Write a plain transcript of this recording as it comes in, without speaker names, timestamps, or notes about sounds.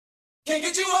can't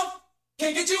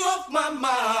get you off my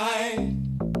mind.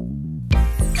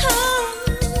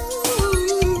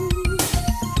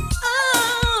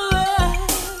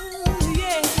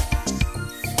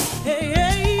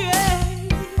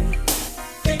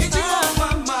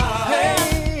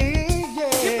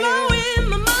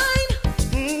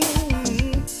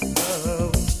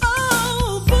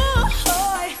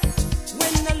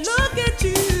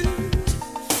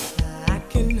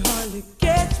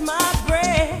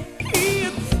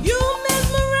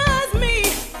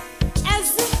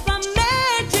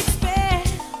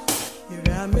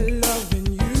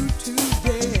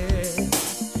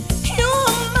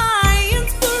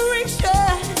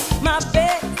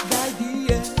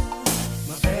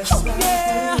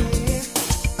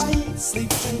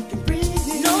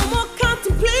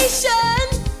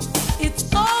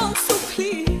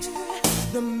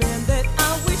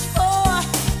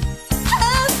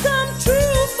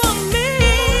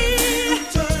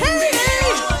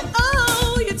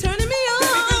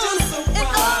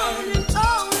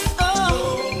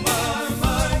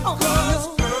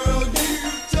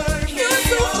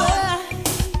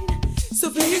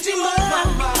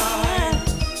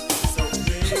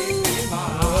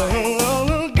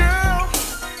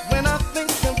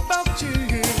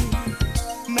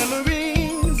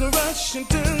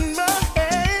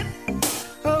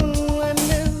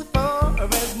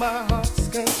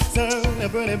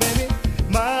 Pretty baby,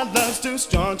 my love's too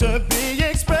strong to be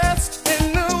expressed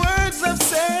in the words I've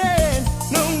said.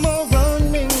 No more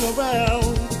running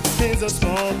around, there's a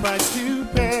small price to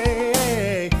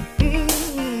pay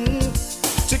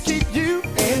to keep you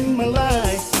in my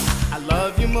life. I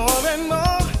love you more and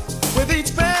more with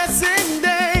each passing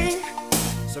day.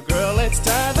 So girl, let's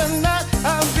tie the knot.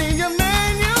 I'll be your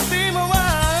man, you'll be my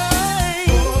wife.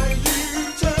 Boy,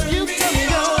 you turn me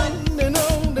on and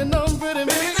on and on, pretty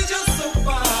baby.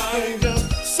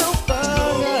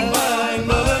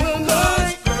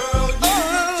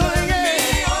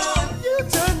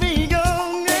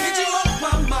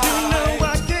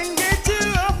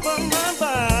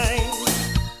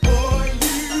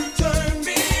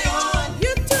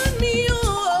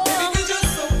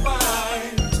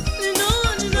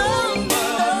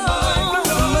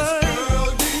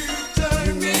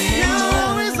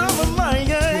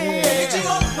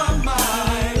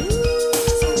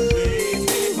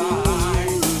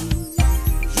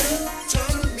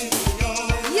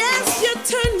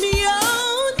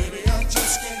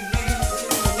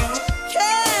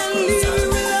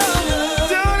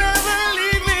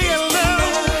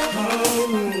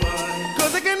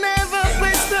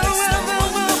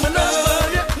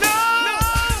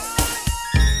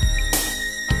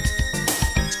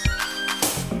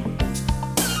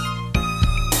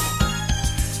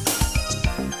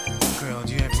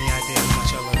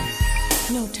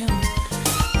 No, tell me.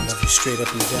 I love you straight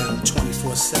up and down,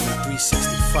 24/7,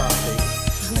 365,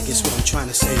 baby. I guess what I'm trying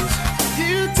to say is,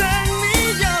 you turn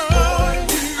me on.